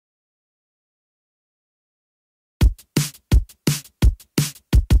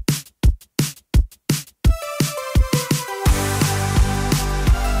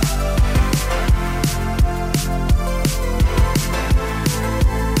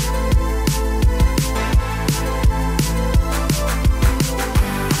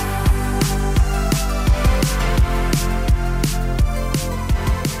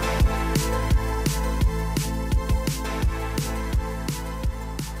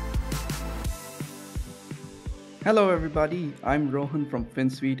Hello, everybody. I'm Rohan from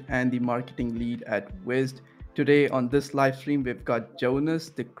FinSuite and the marketing lead at Wized. Today on this live stream, we've got Jonas,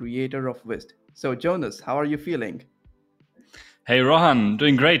 the creator of Wized. So, Jonas, how are you feeling? Hey Rohan,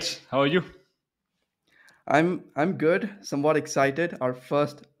 doing great. How are you? I'm good, somewhat excited. Our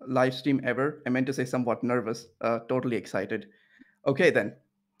first live stream ever. I meant to say somewhat nervous. Totally excited. Okay, then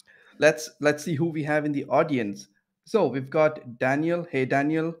let's see who we have in the audience. So we've got Daniel. Hey,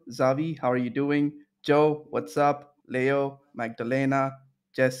 Daniel. Zavi, how are you doing? Joe, what's up? Leo, Magdalena,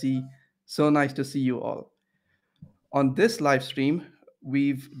 Jesse. So nice to see you all. On this live stream,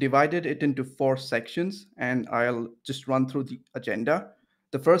 we've divided it into four sections, and I'll just run through the agenda.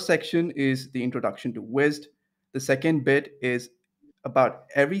 The first section is the introduction to Wizd. The second bit is about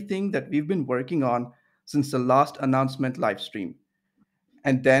everything that we've been working on since the last announcement live stream.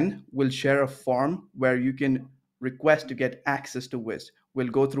 And then we'll share a form where you can request to get access to Wizd. We'll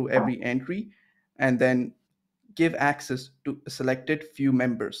go through every entry and then give access to a selected few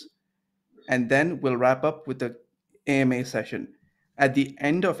members, and then we'll wrap up with the AMA session. At the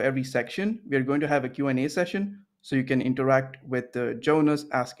end of every section, we're going to have a Q&A session so you can interact with Jonas,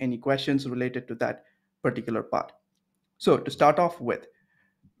 ask any questions related to that particular part. So to start off with,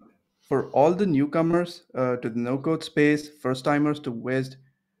 for all the newcomers to the no-code space, first-timers to Wizd,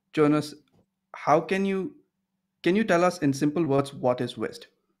 Jonas, how can you tell us in simple words what is Wizd?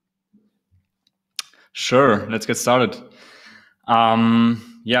 Sure, let's get started.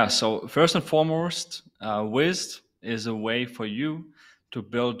 So first and foremost, Wized is a way for you to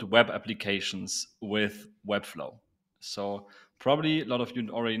build web applications with Webflow. So probably a lot of you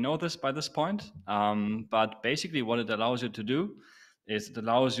already know this by this point, but basically what it allows you to do is it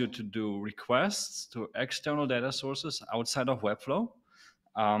allows you to do requests to external data sources outside of Webflow,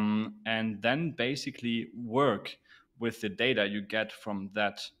 and then basically work with the data you get from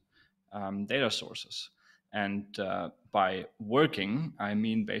that data sources. And by working, I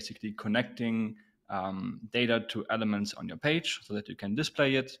mean basically connecting data to elements on your page so that you can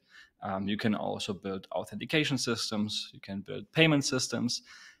display it. You can also build authentication systems, you can build payment systems.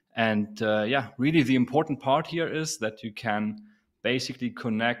 And really the important part here is that you can basically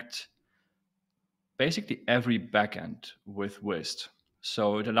connect basically every backend with Wized.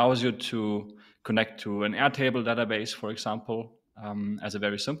 So it allows you to connect to an Airtable database, for example, as a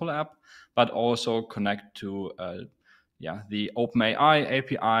very simple app, but also connect to the OpenAI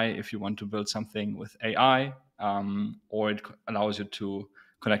API if you want to build something with AI, or it allows you to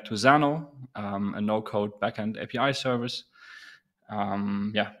connect to Xano, a no-code backend API service,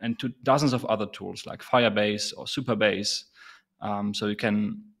 and to dozens of other tools like Firebase or Superbase. So you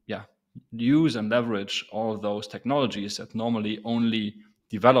can use and leverage all of those technologies that normally only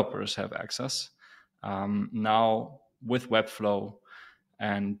developers have access now with Webflow,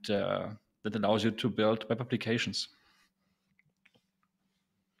 and that allows you to build web applications.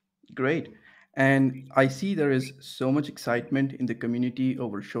 Great. And I see there is so much excitement in the community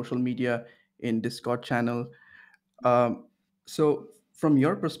over social media, in Discord channel. So from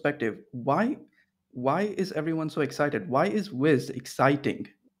your perspective, why is everyone so excited? Why is Wiz exciting?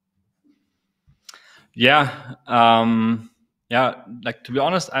 Yeah, like to be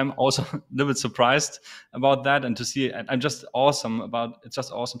honest, I'm also a little bit surprised about that, and to see, and I'm just awesome about. It's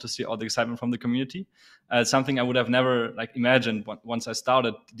just awesome to see all the excitement from the community. It's something I would have never like imagined once I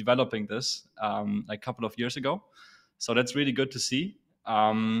started developing this like a couple of years ago. So that's really good to see.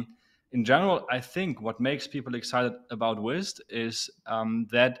 In general, I think what makes people excited about Wist is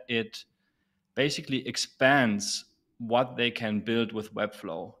that it basically expands what they can build with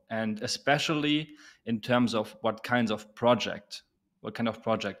Webflow, and especially in terms of what kind of projects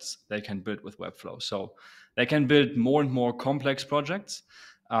they can build with Webflow. So they can build more and more complex projects.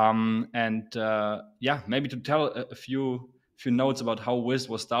 Maybe to tell a few notes about how Wized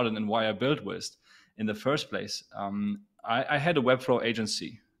was started and why I built Wized in the first place. I had a Webflow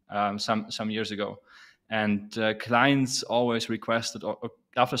agency some years ago, and clients always requested, or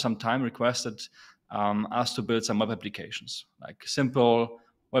after some time requested us to build some web applications, like simple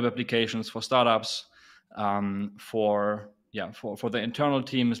web applications for startups, for the internal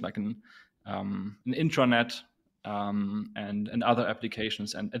teams, like an intranet, and other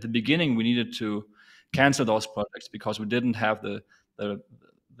applications. And at the beginning, we needed to cancel those projects because we didn't have the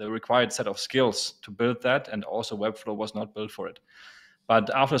the required set of skills to build that, and also Webflow was not built for it. But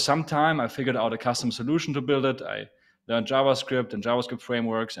after some time, I figured out a custom solution to build it. I learned JavaScript and JavaScript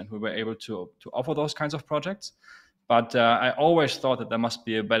frameworks, and we were able to offer those kinds of projects. But I always thought that there must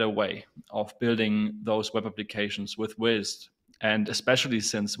be a better way of building those web applications with Wiz, and especially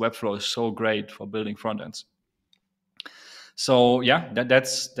since Webflow is so great for building front ends. So yeah,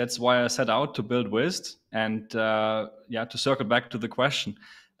 that's why I set out to build Wized. And yeah, to circle back to the question,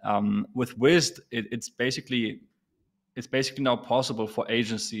 with Wized, it's basically now possible for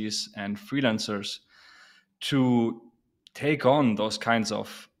agencies and freelancers to take on those kinds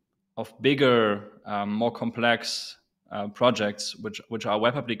of bigger, more complex projects, which are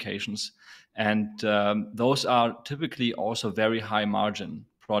web applications, and those are typically also very high margin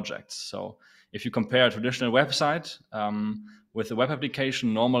projects. So if you compare a traditional website with a web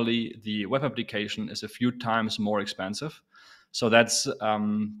application, normally the web application is a few times more expensive. So that's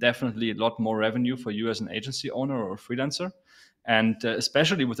definitely a lot more revenue for you as an agency owner or freelancer, and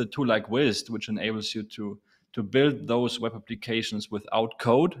especially with a tool like Wizd, which enables you to build those web applications without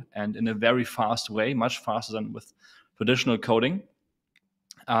code and in a very fast way, much faster than with traditional coding.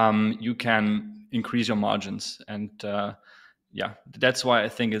 You can increase your margins, and yeah, that's why I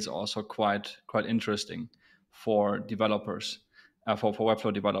think it's also quite interesting for developers, for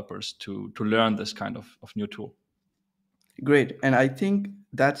Webflow developers to learn this kind of new tool. Great. And I think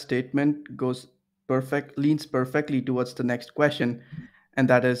that statement leans perfectly towards the next question, and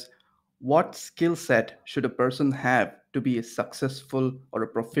that is, what skill set should a person have to be a successful or a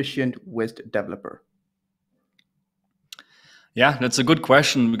proficient Wist developer? Yeah, that's a good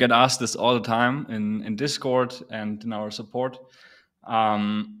question. We get asked this all the time in Discord and in our support.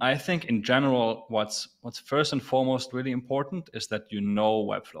 I think in general, what's first and foremost really important is that you know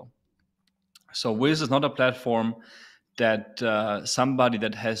Webflow. So Wiz is not a platform that somebody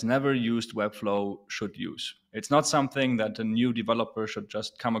that has never used Webflow should use. It's not something that a new developer should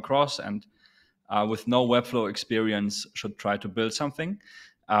just come across and with no Webflow experience should try to build something.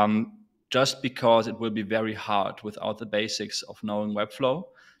 Just because it will be very hard without the basics of knowing Webflow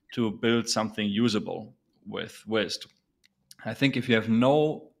to build something usable with Wist. I think if you have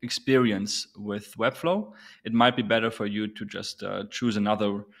no experience with Webflow, it might be better for you to just choose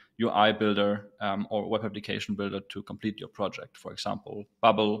another UI builder or web application builder to complete your project. For example,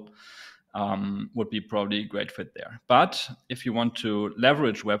 Bubble would be probably a great fit there. But if you want to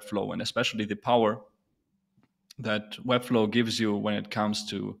leverage Webflow and especially the power that Webflow gives you when it comes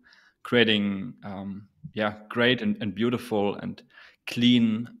to creating yeah, great and beautiful and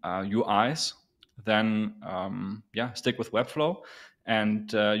clean UIs, then yeah, stick with Webflow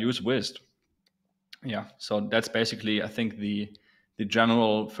and use Wized. Yeah, so that's basically, I think, the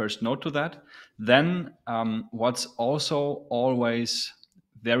general first note to that. Then what's also always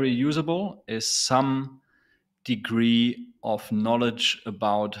very usable is some degree of knowledge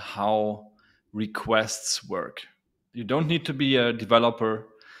about how requests work. You don't need to be a developer,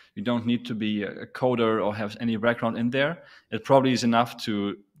 you don't need to be a coder or have any background in there. It probably is enough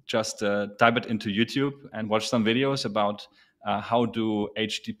to just type it into YouTube and watch some videos about how do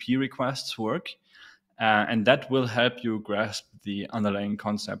HTTP requests work, and that will help you grasp the underlying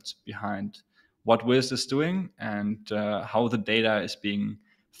concepts behind what Wiz is doing and how the data is being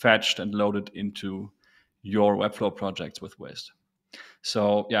fetched and loaded into your Webflow projects with Wiz.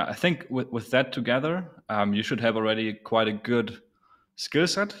 So yeah, I think with that together, you should have already quite a good skill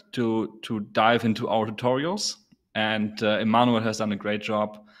set to dive into our tutorials. And Emmanuel has done a great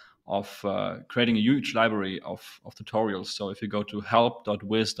job of creating a huge library of tutorials. So if you go to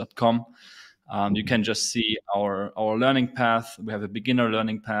help.wiz.com, you can just see our learning path. We have a beginner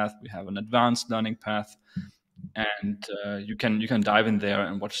learning path. We have an advanced learning path, and you can dive in there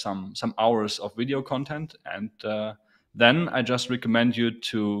and watch some hours of video content. And then I just recommend you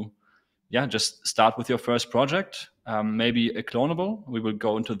to yeah, just start with your first project, maybe a clonable. We will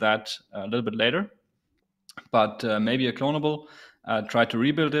go into that a little bit later, but maybe a clonable. Try to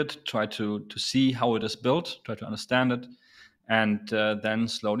rebuild it. Try to see how it is built. Try to understand it, and then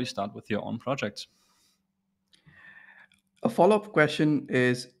slowly start with your own projects. A follow up question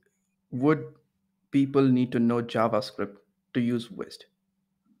is, would people need to know JavaScript to use Wist?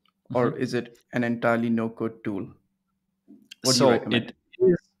 Or Mhm. is it an entirely no code tool? What do you So recommend?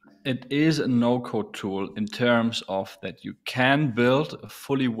 it is a no-code tool in terms of that you can build a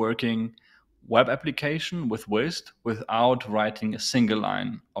fully working web application with Wist without writing a single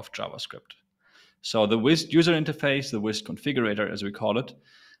line of JavaScript. So the Wist user interface, the Wist configurator, as we call it,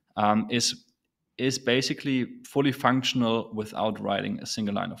 um, is is basically fully functional without writing a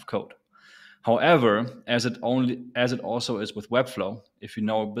single line of code. However, as it also is with Webflow, if you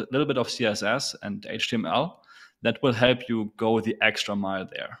know a little bit of CSS and HTML, that will help you go the extra mile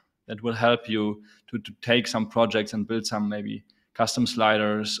there. That will help you to take some projects and build some maybe custom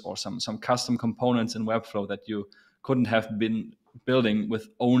sliders or some custom components in Webflow that you couldn't have been building with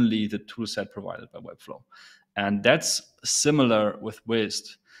only the toolset provided by Webflow. And that's similar with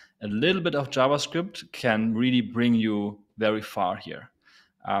Wist. a little bit of JavaScript can really bring you very far here.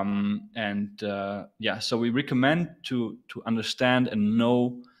 Yeah, so we recommend to understand and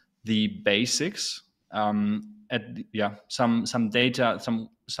know the basics. Yeah, some data,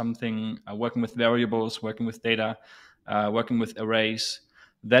 something working with variables, working with data, working with arrays.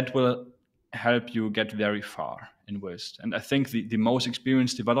 That will help you get very far in Wist. And I think the most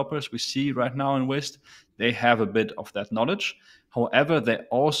experienced developers we see right now in Wist, they have a bit of that knowledge. However, they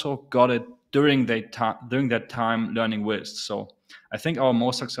also got it during that time learning Wist. So I think our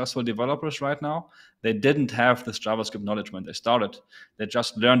most successful developers right now, they didn't have this JavaScript knowledge when they started. They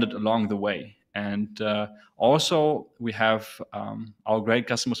just learned it along the way. And also, we have our great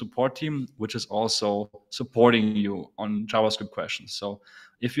customer support team, which is also supporting you on JavaScript questions. So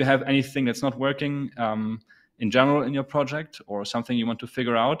if you have anything that's not working in general in your project or something you want to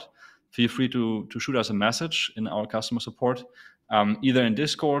figure out, feel free to shoot us a message in our customer support, either in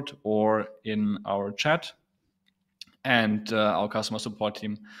Discord or in our chat. And our customer support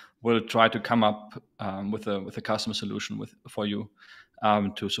team will try to come up with a customer solution for you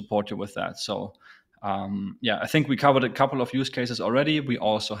to support you with that. So yeah, I think we covered a couple of use cases already. We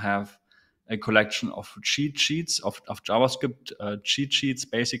also have a collection of cheat sheets of JavaScript cheat sheets,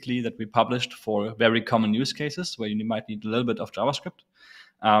 basically, that we published for very common use cases where you might need a little bit of JavaScript.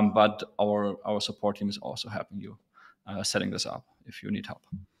 But our support team is also helping you setting this up if you need help.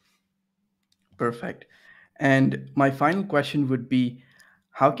 Perfect. And my final question would be,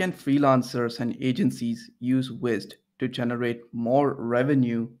 how can freelancers and agencies use Wized to generate more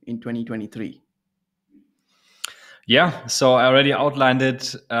revenue in 2023? Yeah, so I already outlined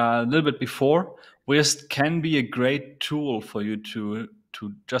it a little bit before. Wist can be a great tool for you to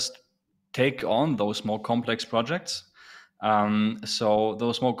just take on those more complex projects. So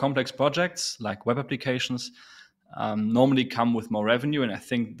those more complex projects, like web applications, normally come with more revenue, and I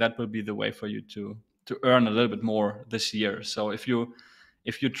think that will be the way for you to earn a little bit more this year. So if you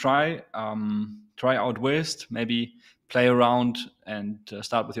try out Wist, maybe play around and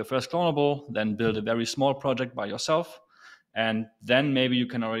start with your first clonable, then build a very small project by yourself, and then maybe you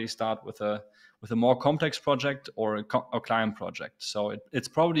can already start with a more complex project or a client project. So it's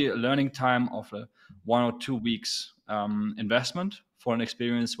probably a learning time of 1 or 2 weeks investment for an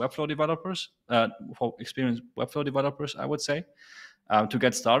experienced Webflow developers. I would say, to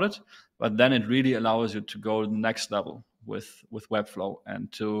get started. But then it really allows you to go to the next level with Webflow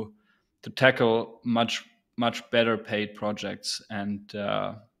and to tackle much better paid projects and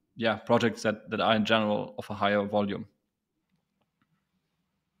yeah, projects that are in general of a higher volume.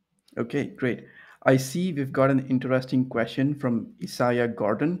 Okay, great. I see we've got an interesting question from Isaiah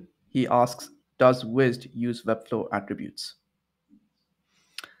Gordon. He asks, does Wized use Webflow attributes?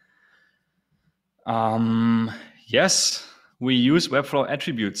 Um, yes, we use Webflow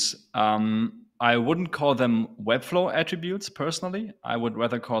attributes. I wouldn't call them Webflow attributes personally. I would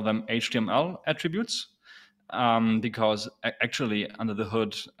rather call them HTML attributes, because actually under the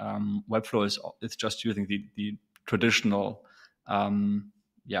hood, Webflow is it's just using the traditional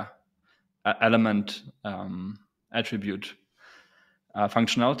yeah element attribute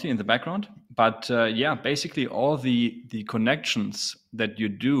functionality in the background. But yeah, basically all the connections that you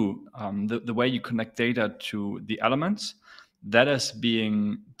do, the way you connect data to the elements, that is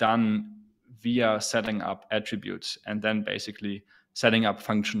being done via setting up attributes and then basically setting up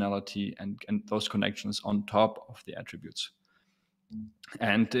functionality and those connections on top of the attributes.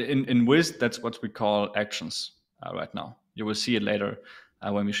 And in Wiz, that's what we call actions right now. You will see it later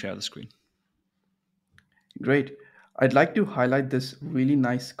when we share the screen. Great. I'd like to highlight this really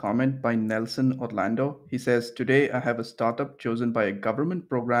nice comment by Nelson Orlando. He says, today I have a startup chosen by a government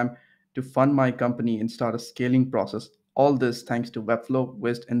program to fund my company and start a scaling process. All this thanks to Webflow,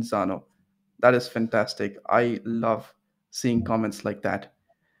 Wist, and Zano. That is fantastic. I love seeing comments like that.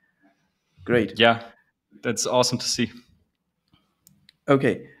 Great. Yeah, that's awesome to see.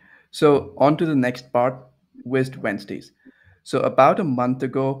 Okay, so on to the next part, Wist Wednesdays. So about a month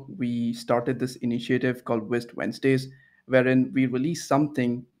ago, we started this initiative called Wist Wednesdays, wherein we release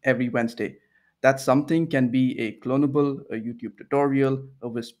something every Wednesday. That something can be a clonable, a YouTube tutorial, a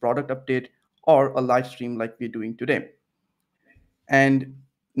Wist product update, or a live stream like we're doing today. And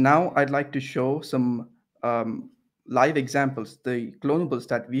now I'd like to show some live examples, the clonables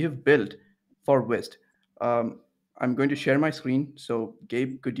that we have built for Wist. Um, I'm going to share my screen. So,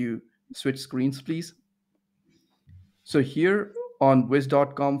 Gabe, could you switch screens, please? So, here on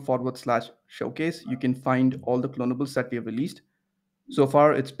wiz.com/showcase, you can find all the clonables that we have released. So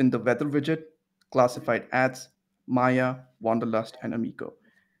far, it's been the weather widget, classified ads, Maya, Wanderlust, and Amico.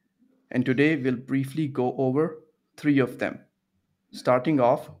 And today we'll briefly go over three of them. starting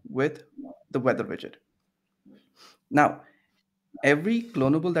off with the weather widget. Now, every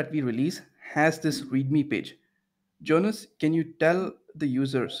clonable that we release has this README page. Jonas, can you tell the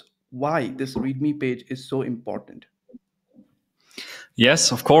users why this README page is so important?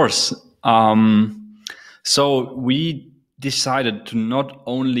 Yes, of course. So we decided to not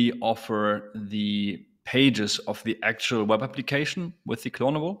only offer the pages of the actual web application with the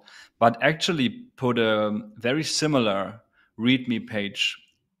clonable, but actually put a very similar README page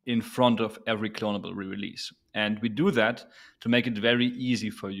in front of every clonable we release. And we do that to make it very easy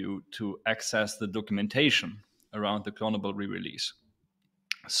for you to access the documentation around the clonable re-release.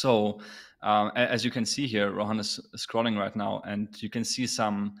 So, as you can see here, Rohan is scrolling right now, and you can see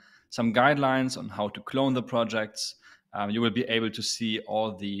some guidelines on how to clone the projects. You will be able to see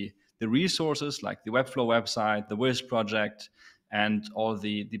all the resources like the Webflow website, the Wized project, and all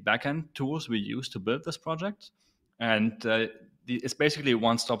the backend tools we use to build this project. And it's basically a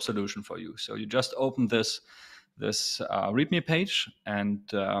one-stop solution for you. So you just open this README page, and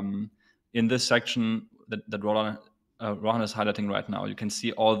in this section that Rohan is highlighting right now, you can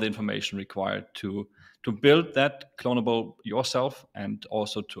see all the information required to build that clonable yourself, and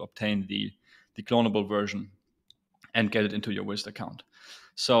also to obtain the clonable version and get it into your Wized account.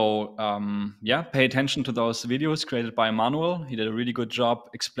 So yeah, pay attention to those videos created by Manuel. He did a really good job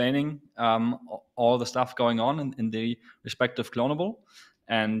explaining all the stuff going on in the respective clonable,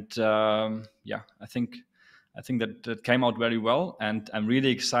 and yeah, I think that came out very well, and I'm really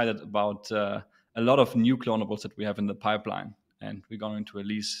excited about a lot of new clonables that we have in the pipeline, and we're going to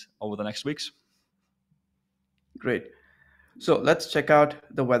release over the next weeks. Great. So let's check out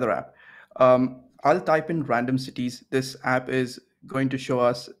the weather app. I'll type in random cities. This app is going to show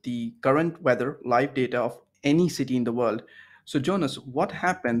us the current weather live data of any city in the world. So Jonas, what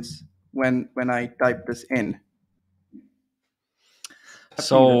happens when I type this in? What's happening in the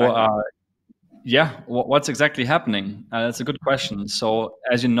So background? yeah, what's exactly happening? That's a good question. So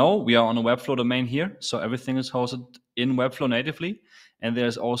as you know, we are on a Webflow domain here, so everything is hosted in Webflow natively, and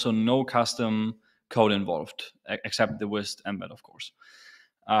there's also no custom code involved, except the Wized embed, of course.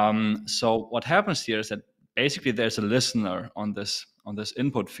 So what happens here is that basically there's a listener on this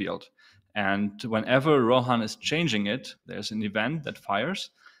input field, and whenever Rohan is changing it, there's an event that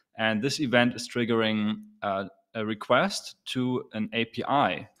fires, and this event is triggering a request to an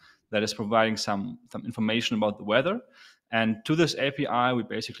API that is providing some information about the weather. And to this API, we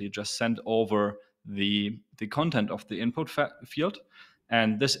basically just send over the content of the input field,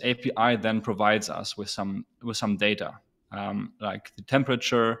 and this API then provides us with some data, like the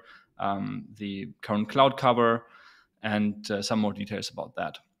temperature, the current cloud cover, and some more details about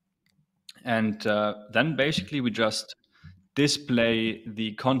that. And then basically we just display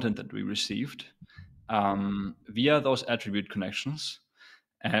the content that we received via those attribute connections,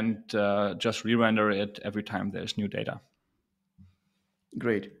 and just re-render it every time there's new data.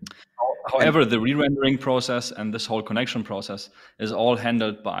 Great. And However, the re-rendering process and this whole connection process is all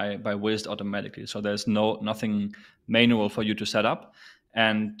handled by Wized automatically. So there's nothing manual for you to set up.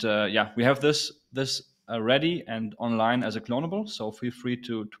 And yeah, we have this ready and online as a clonable. So feel free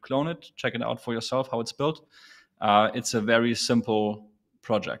to clone it, check it out for yourself how it's built. It's a very simple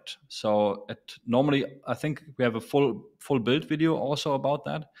project. So normally I think we have a full build video also about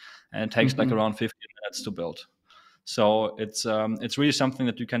that, and it takes like mhm, around 15 minutes to build. So it's really something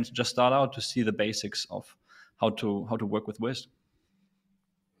that you can just start out to see the basics of how to work with Wized.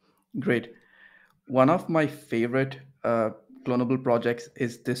 great. One of my favorite clonable projects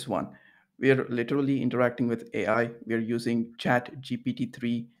is this one. We are literally interacting with AI. We are using Chat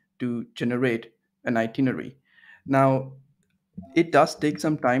GPT-3 to generate an itinerary. Now, it does take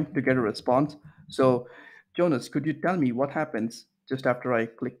some time to get a response. So, Jonas, could you tell me what happens just after I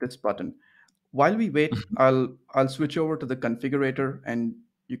click this button? While we wait, I'll switch over to the configurator and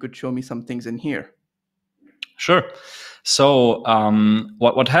you could show me some things in here. Sure. So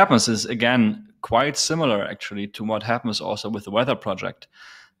what happens is again quite similar actually to what happens also with the weather project.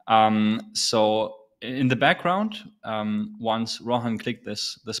 So in the background, once Rohan clicked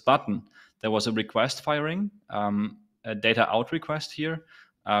this button, there was a request firing, a data out request here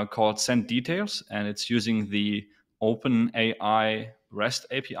called send details, and it's using the OpenAI REST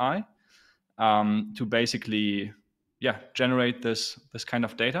API to basically generate this kind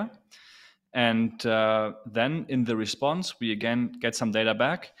of data. And then in the response, we again get some data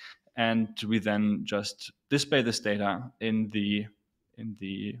back, and we then just display this data in the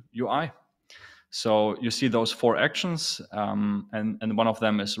UI. So you see those 4 actions, and one of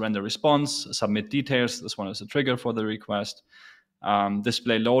them is render response, submit details. This one is a trigger for the request.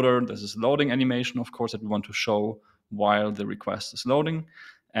 Display loader. This is loading animation, of course, that we want to show while the request is loading,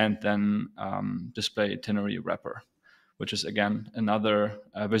 and then display itinerary wrapper, which is again another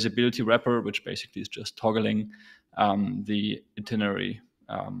visibility wrapper, which basically is just toggling the itinerary,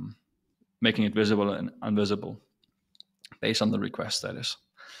 making it visible and invisible based on the request status.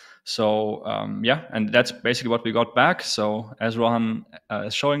 So yeah, and that's basically what we got back. So as Rohan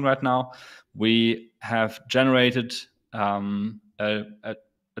is showing right now, we have generated a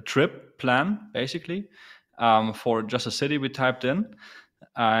trip plan basically for just a city we typed in.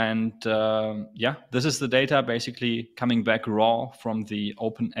 And yeah, this is the data basically coming back raw from the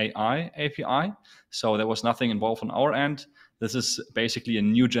OpenAI API. So there was nothing involved on our end. This is basically a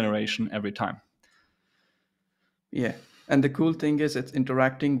new generation every time. Yeah. And the cool thing is it's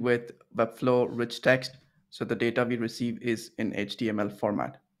interacting with Webflow rich text. So the data we receive is in HTML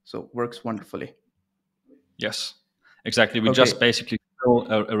format. So works wonderfully. Yes, exactly. We just Okay, basically fill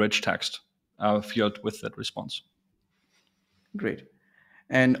a rich text field with that response. great.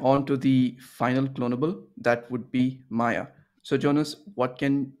 And on to the final clonable, that would be Maya. So Jonas, what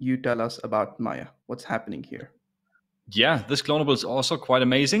can you tell us about Maya? What's happening here? Yeah, this clonable is also quite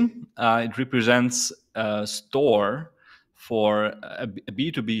amazing. It represents a store for a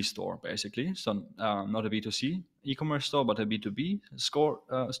B2B store, basically. So not a B2C e-commerce store, but a B2B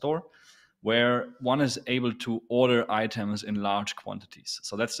store where one is able to order items in large quantities.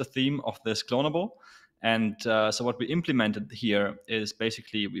 So that's the theme of this clonable. And so what we implemented here is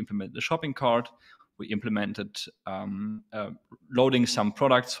basically we implemented the shopping cart. We implemented loading some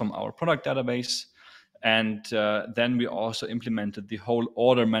products from our product database. And then we also implemented the whole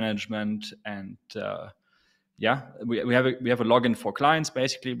order management. And yeah, we have a login for clients.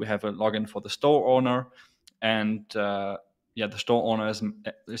 Basically, we have a login for the store owner, and yeah, the store owner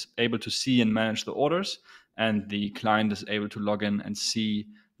is able to see and manage the orders, and the client is able to log in and see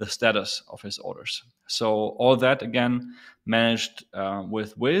the status of his orders. So all that again managed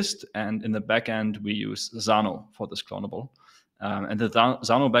with Wized, and in the backend we use Zano for this clonable, and the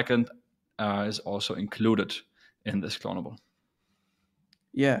Zano backend is also included in this clonable.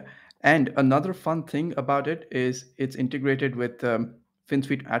 Yeah. And another fun thing about it is it's integrated with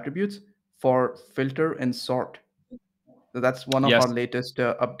FinSuite attributes for filter and sort. So that's one of our Yes, latest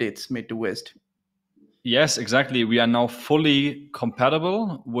updates made to Wist. yes, exactly. We are now fully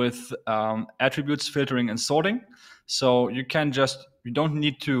compatible with attributes filtering and sorting. So you don't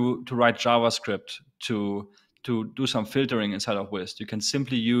need to write JavaScript to do some filtering inside of Wist. You can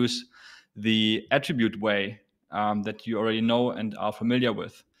simply use the attribute way that you already know and are familiar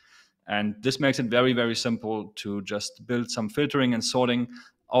with. And this makes it very, very simple to just build some filtering and sorting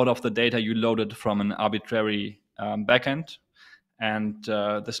out of the data you loaded from an arbitrary backend. And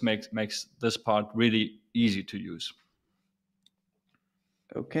this makes this part really easy to use.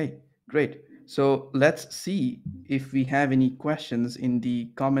 Okay, great. So let's see if we have any questions in the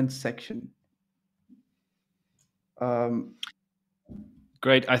comments section. Um,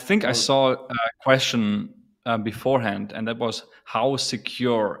 Great. I think I or, saw a question beforehand, and that was how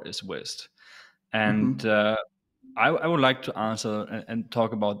secure is Wist? And mhm. I would like to answer and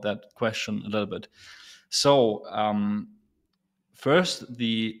talk about that question a little bit. So first,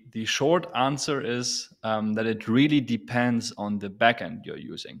 the short answer is that it really depends on the backend you're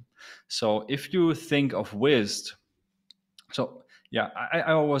using. So if you think of Wist, so yeah,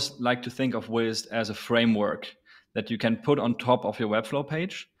 I always like to think of Wized as a framework that you can put on top of your Webflow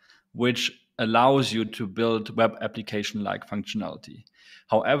page, which allows you to build web application like functionality.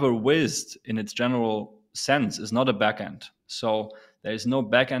 However, Wized in its general sense is not a backend. So there is no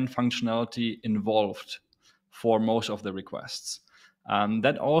backend functionality involved for most of the requests.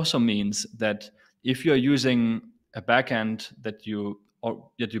 That also means that if you're using a backend that you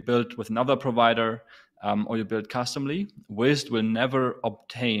built with another provider, or you build customly, Wized will never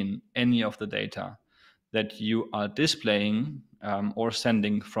obtain any of the data that you are displaying or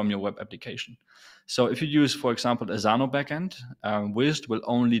sending from your web application. So if you use, for example, a Zano backend, Wized will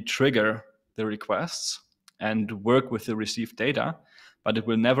only trigger the requests and work with the received data, but it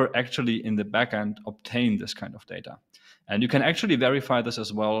will never actually in the backend obtain this kind of data. And you can actually verify this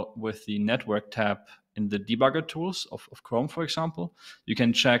as well with the network tab in the debugger tools of Chrome, for example. You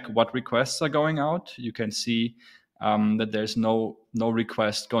can check what requests are going out. You can see that there's no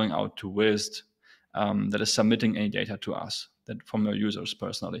request going out to Wized that is submitting any data to us that from your users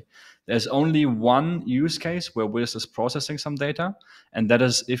personally. There's only one use case where Wized is processing some data, and that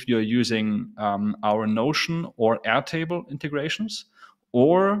is if you're using our Notion or Airtable integrations,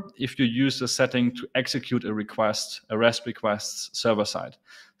 or if you use the setting to execute a request, a REST request server side.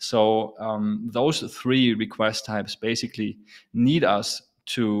 So those three request types basically need us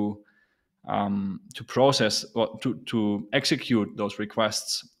to to process or to execute those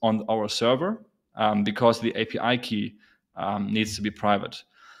requests on our server, because the API key needs to be private.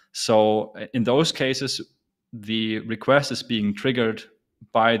 So in those cases, the request is being triggered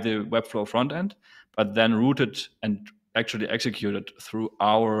by the Webflow front end, but then routed and actually executed through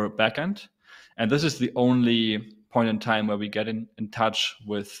our backend. And this is the only point in time where we get in touch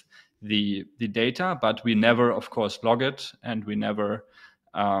with the data, but we never, of course, log it, and we never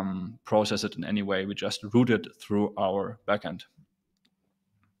process it in any way. We just route it through our backend.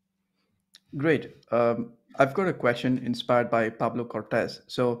 Great. I've got a question inspired by Pablo Cortez.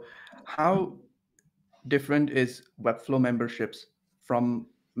 So, how different is Webflow memberships from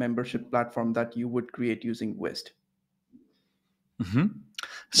membership platform that you would create using Wist? What's the use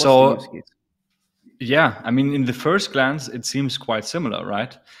So case? yeah, I mean, in the first glance, it seems quite similar,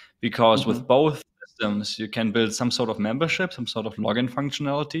 right? Because with both systems, you can build some sort of membership, some sort of login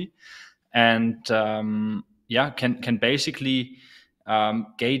functionality, and yeah, can basically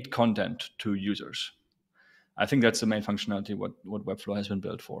gate content to users. I think that's the main functionality what Webflow has been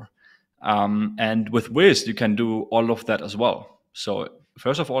built for. And with Wiz, you can do all of that as well. So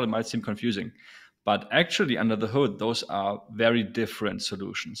first of all, it might seem confusing, but actually under the hood, those are very different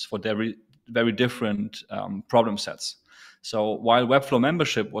solutions for very different problem sets. So while Webflow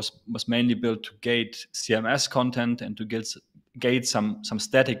membership was mainly built to gate CMS content and to gate some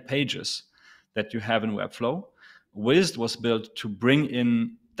static pages that you have in Webflow, Wiz was built to bring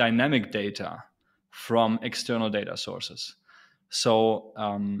in dynamic data from external data sources. So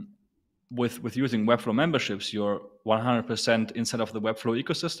with using Webflow memberships, you're 100% inside of the Webflow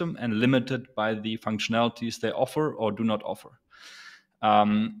ecosystem and limited by the functionalities they offer or do not offer.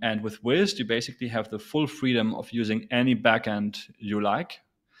 And with Wiz, you basically have the full freedom of using any backend you like,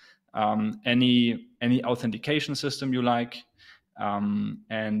 any authentication system you like,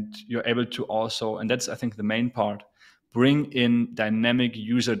 and you're able to also, and that's I think the main part, bring in dynamic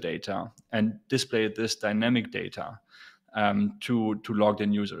user data and display this dynamic data to logged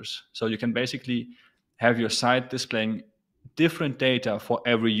in users. So you can basically have your site displaying different data for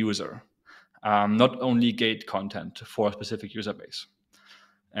every user, not only gate content for a specific user base.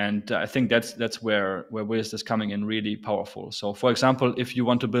 And I think that's where Wiz is coming in really powerful. So for example, if you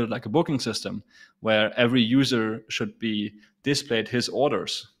want to build like a booking system where every user should be displayed his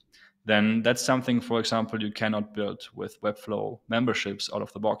orders, then that's something, for example, you cannot build with Webflow memberships out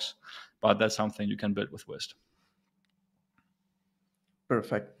of the box, but that's something you can build with Wiz.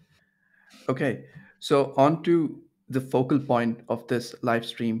 Perfect. Okay, so on to the focal point of this live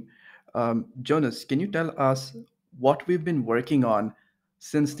stream. Jonas, can you tell us what we've been working on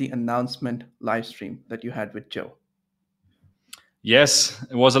since the announcement live stream that you had with Joe? Yes,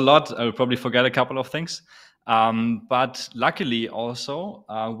 it was a lot. I will probably forget a couple of things. But luckily, also,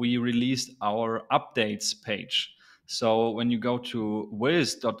 we released our updates page. So when you go to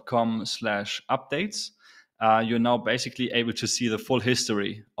wiz.com/updates, you're now basically able to see the full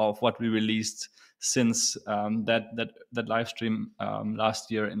history of what we released since that live stream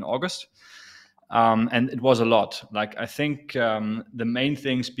last year in August. And it was a lot. Like I think the main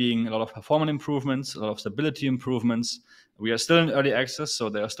things being a lot of performance improvements, a lot of stability improvements. We are still in early access, so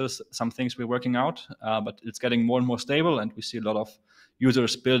there are still some things we're working out, but it's getting more and more stable, and we see a lot of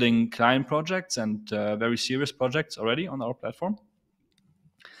users building client projects and very serious projects already on our platform.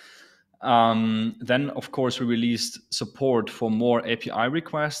 Then, of course, we released support for more API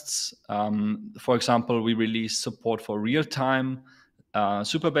requests. For example, we released support for real-time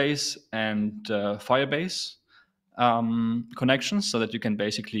Supabase and Firebase connections, so that you can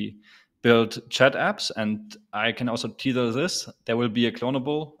basically build chat apps. And I can also teaser this: there will be a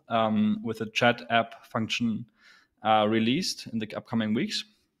clonable with a chat app function released in the upcoming weeks.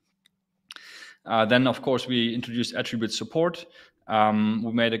 Then, of course, we introduced attribute support.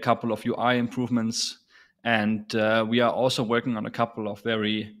 We made a couple of UI improvements, and we are also working on a couple of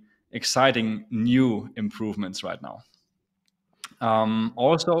very exciting new improvements right now.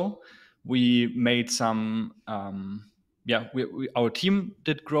 Also, we made some, our team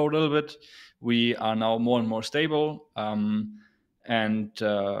did grow a little bit. We are now more and more stable, and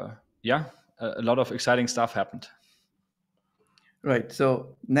a lot of exciting stuff happened. Right.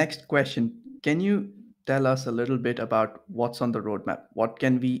 So, next question. Can you tell us a little bit about what's on the roadmap? What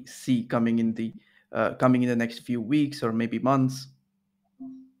can we see coming in the next few weeks or maybe months?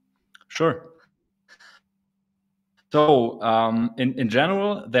 Sure. So, in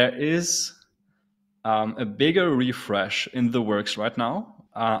general, there is a bigger refresh in the works right now.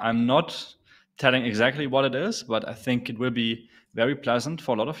 I'm not telling exactly what it is, but I think it will be very pleasant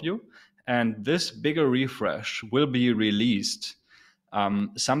for a lot of you. And this bigger refresh will be released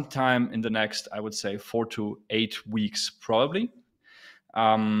sometime in the next, I would say, 4 to 8 weeks, probably.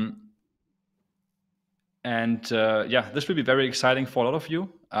 Um, and yeah, this will be very exciting for a lot of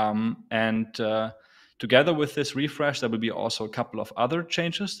you. And together with this refresh, there will be also a couple of other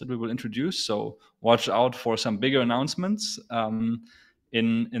changes that we will introduce. So watch out for some bigger announcements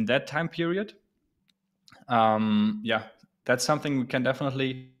in that time period. Yeah, that's something we can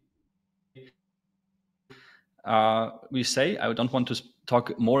definitely we say. I don't want to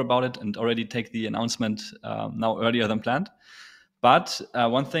talk more about it and already take the announcement now earlier than planned. But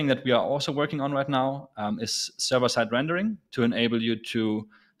one thing that we are also working on right now is server-side rendering to enable you to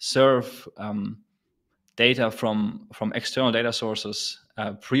serve data from external data sources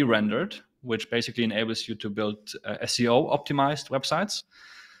pre-rendered, which basically enables you to build SEO optimized websites.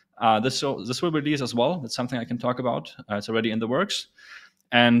 This will release as well. That's something I can talk about. It's already in the works.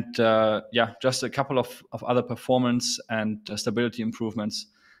 And yeah, just a couple of other performance and stability improvements,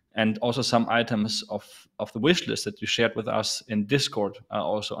 and also some items of the wish list that you shared with us in Discord are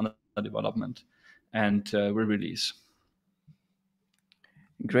also under development and will release.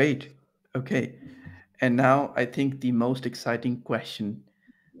 Great. Okay. And now I think the most exciting question: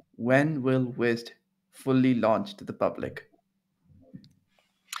 when will Wized fully launch to the public?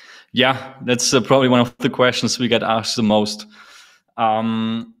 Yeah, that's probably one of the questions we get asked the most.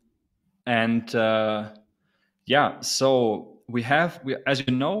 Um, and yeah, so as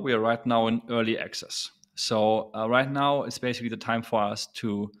you know, we are right now in early access. So right now, it's basically the time for us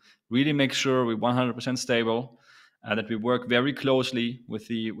to really make sure we're 100% stable, that we work very closely with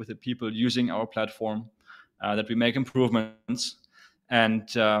the people using our platform, that we make improvements, and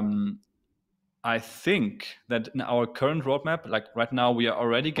I think that in our current roadmap, like right now, we are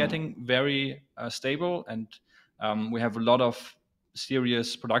already getting very stable, and we have a lot of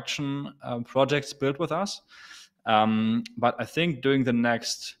serious production projects built with us. But I think during the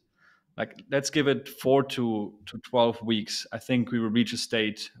next, like, let's give it 4 to 12 weeks, I think we will reach a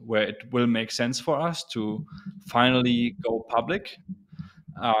state where it will make sense for us to finally go public.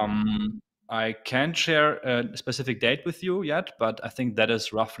 I can't share a specific date with you yet, but I think that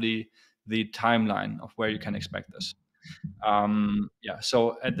is roughly the timeline of where you can expect this. Yeah,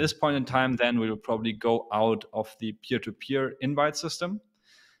 so at this point in time, then we will probably go out of the peer-to-peer invite system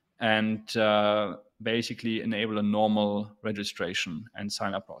and basically enable a normal registration and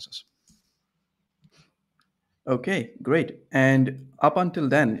sign-up process. Okay, great. And up until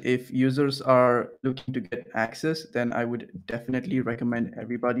then, if users are looking to get access, then I would definitely recommend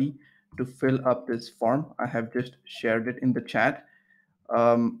everybody to fill up this form. I have just shared it in the chat.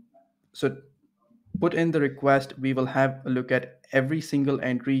 Um, so put in the request. We will have a look at every single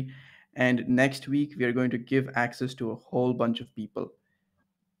entry. And next week, we are going to give access to a whole bunch of people.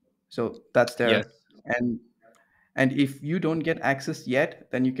 So that's Yes. there. And if you don't get access yet,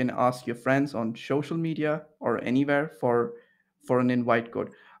 then you can ask your friends on social media or anywhere for an invite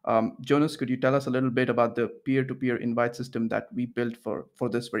code. Jonas, could you tell us a little bit about the peer-to-peer invite system that we built for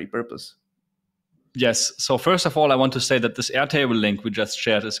this very purpose? Yes. So first of all, I want to say that this Airtable link we just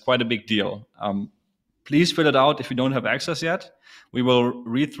shared is quite a big deal. Please fill it out if you don't have access yet. We will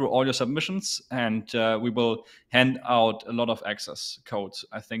read through all your submissions, and we will hand out a lot of access codes,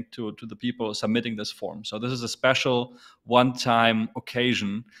 I think, to the people submitting this form. So this is a special one-time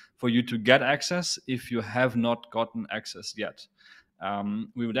occasion for you to get access if you have not gotten access yet.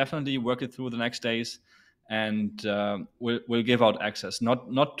 We will definitely work it through the next days, and we'll give out access.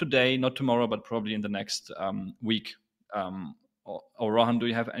 Not today, not tomorrow, but probably in the next week. Or Rohan, do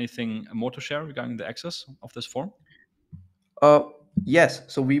you have anything more to share regarding the access of this form? Uh, yes,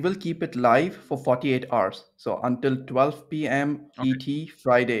 so we will keep it live for 48 hours. So until 12 p.m. Okay, ET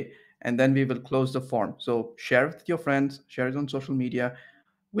Friday, and then we will close the form. So share it with your friends, share it on social media.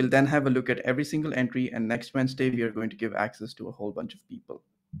 We'll then have a look at every single entry, and next Wednesday we are going to give access to a whole bunch of people.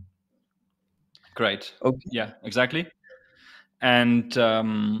 great. Okay. Yeah, exactly. And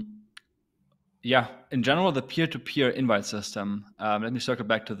yeah, in general, the peer-to-peer invite system. Let me circle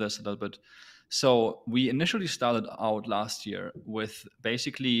back to this a little bit. So we initially started out last year with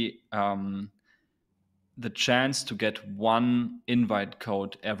basically the chance to get one invite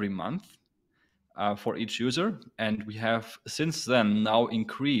code every month for each user. And we have since then now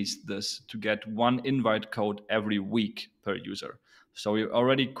increased this to get one invite code every week per user. So we're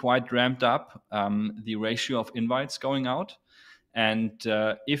already quite ramped up the ratio of invites going out. And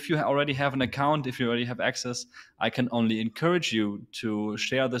if you already have an account, if you already have access, I can only encourage you to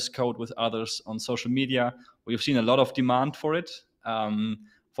share this code with others on social media. We've seen a lot of demand for it,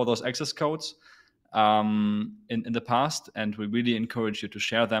 for those access codes in the past, and we really encourage you to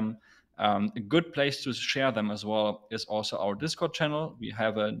share them. A good place to share them as well is also our Discord channel. We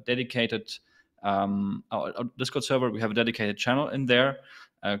have a dedicated our Discord server. We have a dedicated channel in there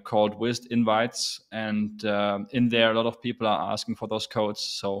called Wized Invites, and in there, a lot of people are asking for those codes.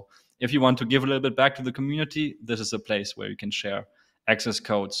 So if you want to give a little bit back to the community, this is a place where you can share access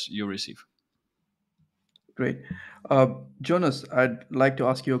codes you receive. Great. Jonas, I'd like to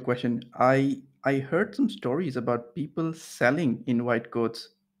ask you a question. I heard some stories about people selling invite codes.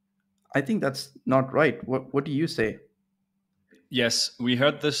 I think that's not right. What do you say? Yes, we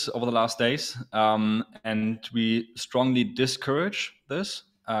heard this over the last days, and we strongly discourage this.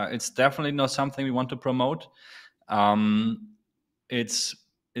 It's definitely not something we want to promote. Um, it's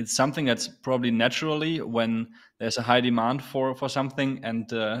it's something that's probably naturally when there's a high demand for something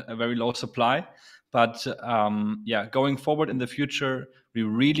and a very low supply. But yeah, going forward in the future, we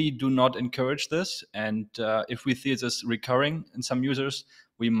really do not encourage this. And if we see this recurring in some users,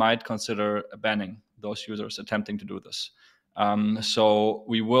 we might consider banning those users attempting to do this. So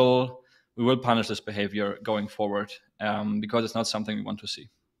we will punish this behavior going forward because it's not something we want to see.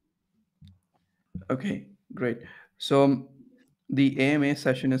 Okay, great. So the AMA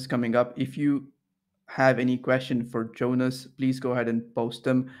session is coming up. If you have any question for Jonas, please go ahead and post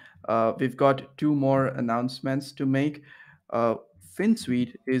them. We've got two more announcements to make. Uh,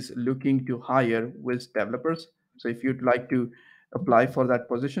 FinSuite is looking to hire Wiz developers. So if you'd like to apply for that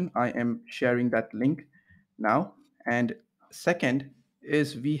position, I am sharing that link now. And second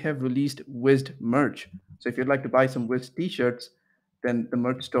is we have released Wiz merch. So if you'd like to buy some Wiz t-shirts, then the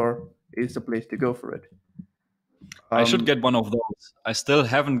merch store is the place to go for it. I should Um, get one of those. I still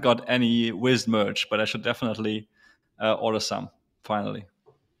haven't got any Wiz merch, but I should definitely order some finally.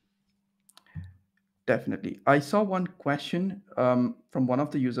 Definitely. I saw one question from one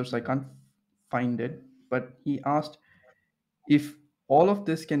of the users. I can't find it, but he asked if all of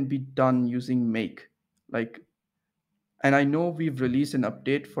this can be done using Make. Like, and I know we've released an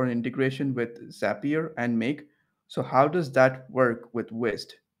update for an integration with Zapier and Make. So how does that work with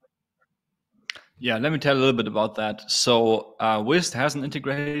Wist? Yeah, let me tell a little bit about that. So, Wized has an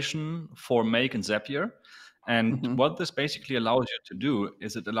integration for Make and Zapier. And Hmm. what this basically allows you to do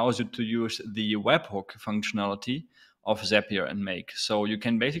is it allows you to use the webhook functionality of Zapier and Make. So, you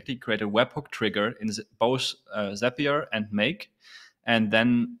can basically create a webhook trigger in both Zapier and Make, and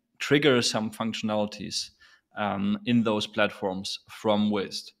then trigger some functionalities in those platforms from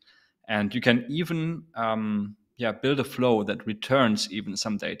Wized. And you can even yeah, build a flow that returns even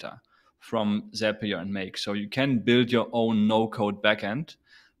some data from Zapier and Make. So you can build your own no-code backend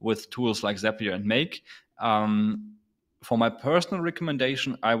with tools like Zapier and Make. Um, for my personal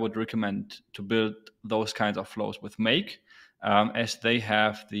recommendation, I would recommend to build those kinds of flows with Make, as they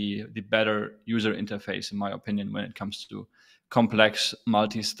have the better user interface, in my opinion, when it comes to complex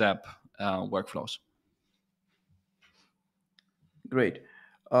multi-step workflows. Great.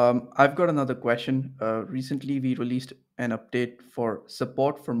 I've got another question. Recently, we released an update for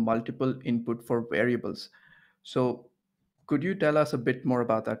support for multiple input for variables. So, could you tell us a bit more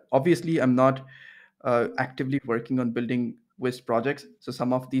about that? Obviously, I'm not actively working on building WISP projects, so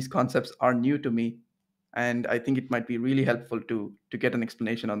some of these concepts are new to me, and I think it might be really helpful to get an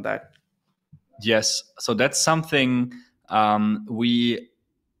explanation on that. Yes, so that's something we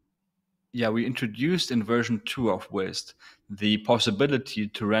introduced in version 2 of Wist the possibility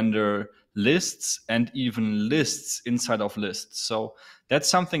to render lists and even lists inside of lists. So that's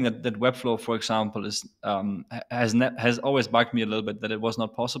something that Webflow, for example, is has always bugged me a little bit that it was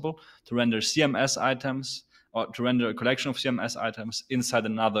not possible to render CMS items or to render a collection of CMS items inside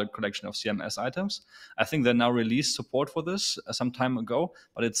another collection of CMS items. I think they now released support for this some time ago,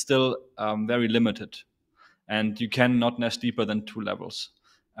 but it's still very limited and you cannot nest deeper than two levels.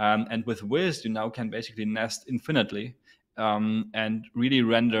 And with Wiz, you now can basically nest infinitely and really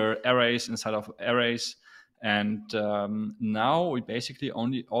render arrays inside of arrays. And now we basically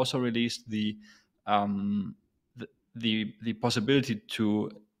only also released um, the possibility to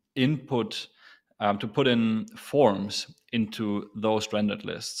input to put in forms into those rendered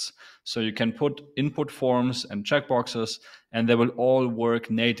lists. So you can put input forms and checkboxes, and they will all work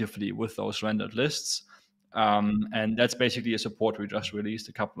natively with those rendered lists. And that's basically a support we just released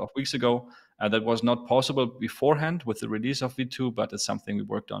a couple of weeks ago. That was not possible beforehand with the release of V2, but it's something we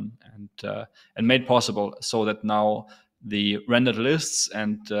worked on and made possible so that now the rendered lists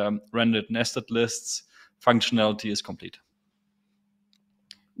and rendered nested lists functionality is complete.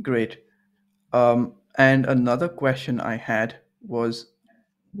 Great. And another question I had was,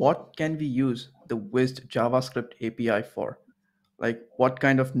 what can we use the WISD JavaScript API for? Like, what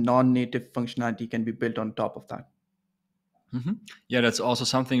kind of non-native functionality can be built on top of that? Mhm. Yeah, that's also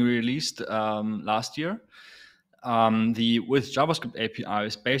something we released last year. The with JavaScript API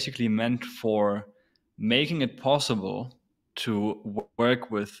is basically meant for making it possible to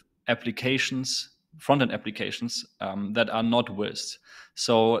work with applications, front-end applications that are not Wized.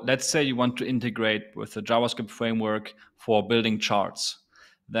 So let's say you want to integrate with the JavaScript framework for building charts,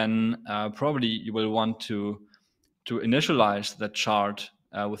 then probably you will want to initialize that chart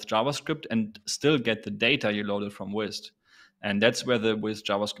with JavaScript and still get the data you loaded from Wized. And that's where the Wiz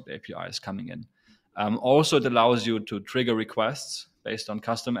JavaScript API is coming in. Also, it allows you to trigger requests based on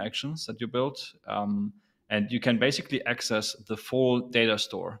custom actions that you built. And you can basically access the full data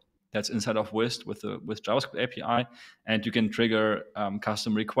store that's inside of Wized with JavaScript API. And you can trigger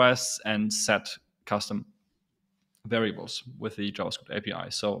custom requests and set custom variables with the JavaScript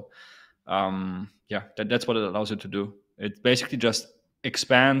API. So yeah, that's what it allows you to do. It basically just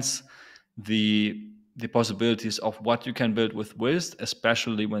expands the possibilities of what you can build with Wiz,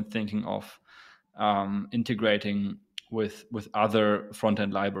 especially when thinking of integrating with other front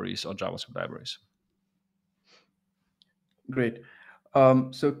end libraries or JavaScript libraries. Great.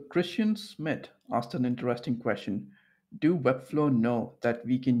 So Christian Smith asked an interesting question. Do Webflow know that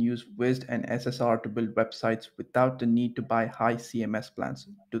we can use Wizd and SSR to build websites without the need to buy high CMS plans?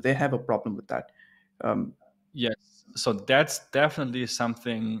 Do they have a problem with that? Um, Yes, so that's definitely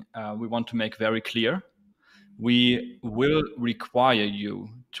something we want to make very clear. We will require you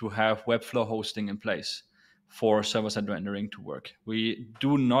to have Webflow hosting in place for server-side rendering to work. We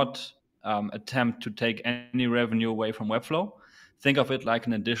do not attempt to take any revenue away from Webflow. Think of it like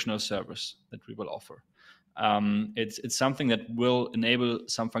an additional service that we will offer. It's something that will enable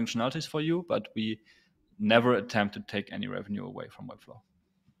some functionalities for you, but we never attempt to take any revenue away from Webflow.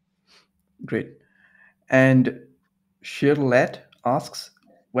 Great. And Shirlette asks,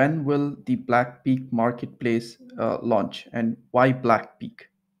 when will the Black Peak marketplace launch and why Black Peak?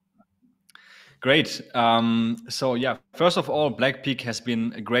 Great. So yeah, first of all, Blackpeak has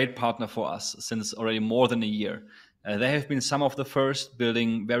been a great partner for us since already more than a year. They have been some of the first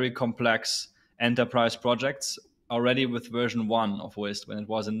building very complex enterprise projects already with version one of Wist when it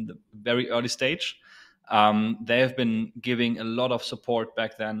was in the very early stage. They have been giving a lot of support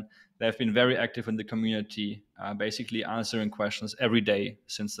back then. They have been very active in the community, basically answering questions every day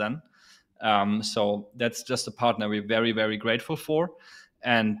since then. So that's just a partner we're very, very grateful for.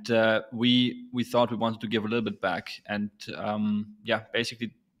 And we thought we wanted to give a little bit back and yeah,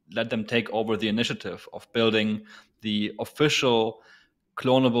 basically let them take over the initiative of building the official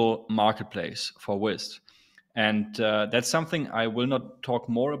clonable marketplace for Wist. And that's something I will not talk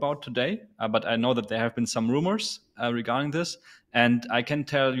more about today, but I know that there have been some rumors regarding this, and I can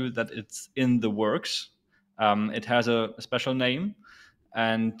tell you that it's in the works. It has a special name,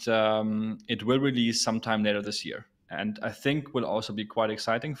 and it will release sometime later this year. And I think will also be quite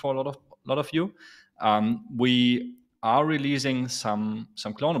exciting for a lot of you. We are releasing some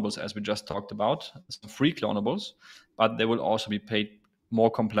clonables, as we just talked about, some free clonables, but there will also be paid more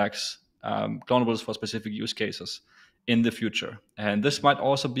complex clonables for specific use cases in the future. And this might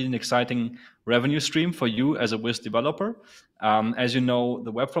also be an exciting revenue stream for you as a Wiz developer. As you know,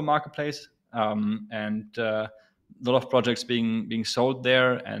 the Webflow marketplace and a lot of projects being sold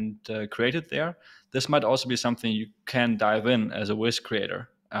there and created there. This might also be something you can dive in as a Wiz creator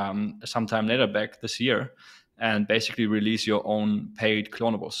sometime later back this year and basically release your own paid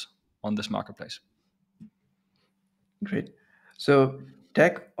clonables on this marketplace. Great. So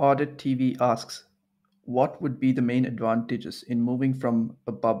Tech Audit TV asks, what would be the main advantages in moving from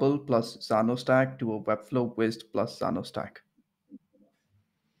a Bubble plus Zanostack to a Webflow Wizd plus Zanostack?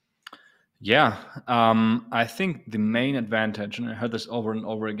 Yeah, I think the main advantage, and I heard this over and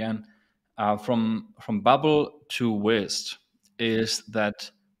over again, from Bubble to Wist, is that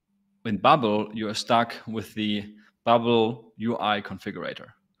in Bubble you are stuck with the Bubble UI configurator.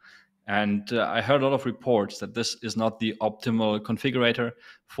 And I heard a lot of reports that this is not the optimal configurator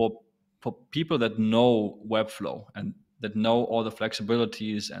for for people that know Webflow and that know all the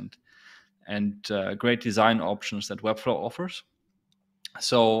flexibilities and great design options that Webflow offers.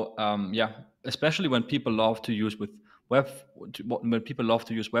 So yeah, especially when people love to use with web when people love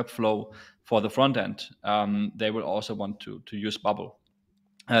to use Webflow for the front end, they will also want to use Bubble.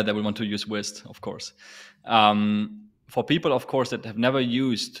 They will want to use Wist, of course. For people, of course, that have never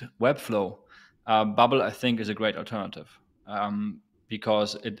used Webflow, Bubble, I think, is a great alternative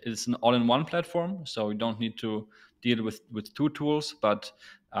because it is an all-in-one platform, so you don't need to deal with two tools. But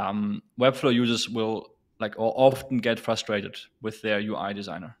Webflow users will like or often get frustrated with their UI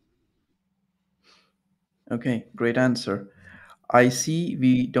designer. Okay, great answer. I see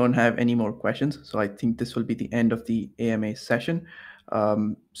we don't have any more questions, so I think this will be the end of the AMA session.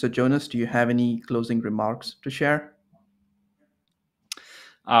 So, Jonas, do you have any closing remarks to share?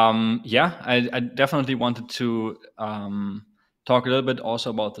 Yeah, I definitely wanted to talk a little bit also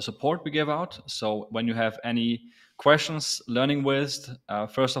about the support we give out. So when you have any questions learning with,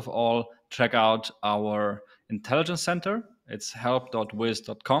 first of all, check out our intelligence center. It's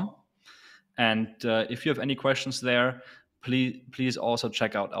help.wiz.com. And if you have any questions there, please also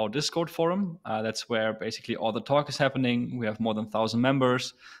check out our Discord forum. That's where basically all the talk is happening. We have more than 1,000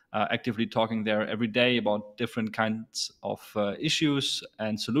 members actively talking there every day about different kinds of issues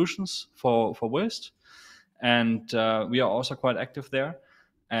and solutions for waste. And we are also quite active there.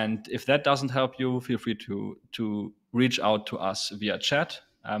 And if that doesn't help you, feel free to reach out to us via chat.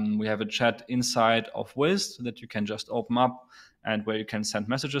 We have a chat inside of Wized that you can just open up and where you can send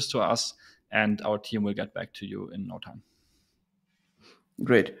messages to us, and our team will get back to you in no time.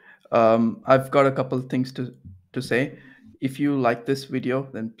 Great. I've got a couple things to say. If you like this video,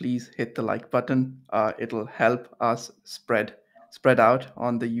 then please hit the like button. It'll help us spread out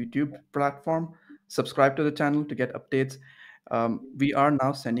on the YouTube platform. Subscribe to the channel to get updates. We are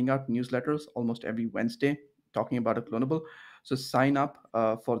now sending out newsletters almost every Wednesday talking about a clonable. So sign up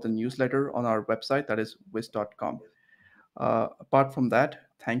for the newsletter on our website, that is wiz.com. Apart from that,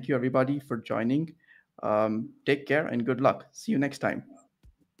 thank you everybody for joining. Take care and good luck. See you next time.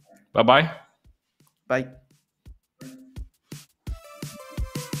 Bye bye. Bye.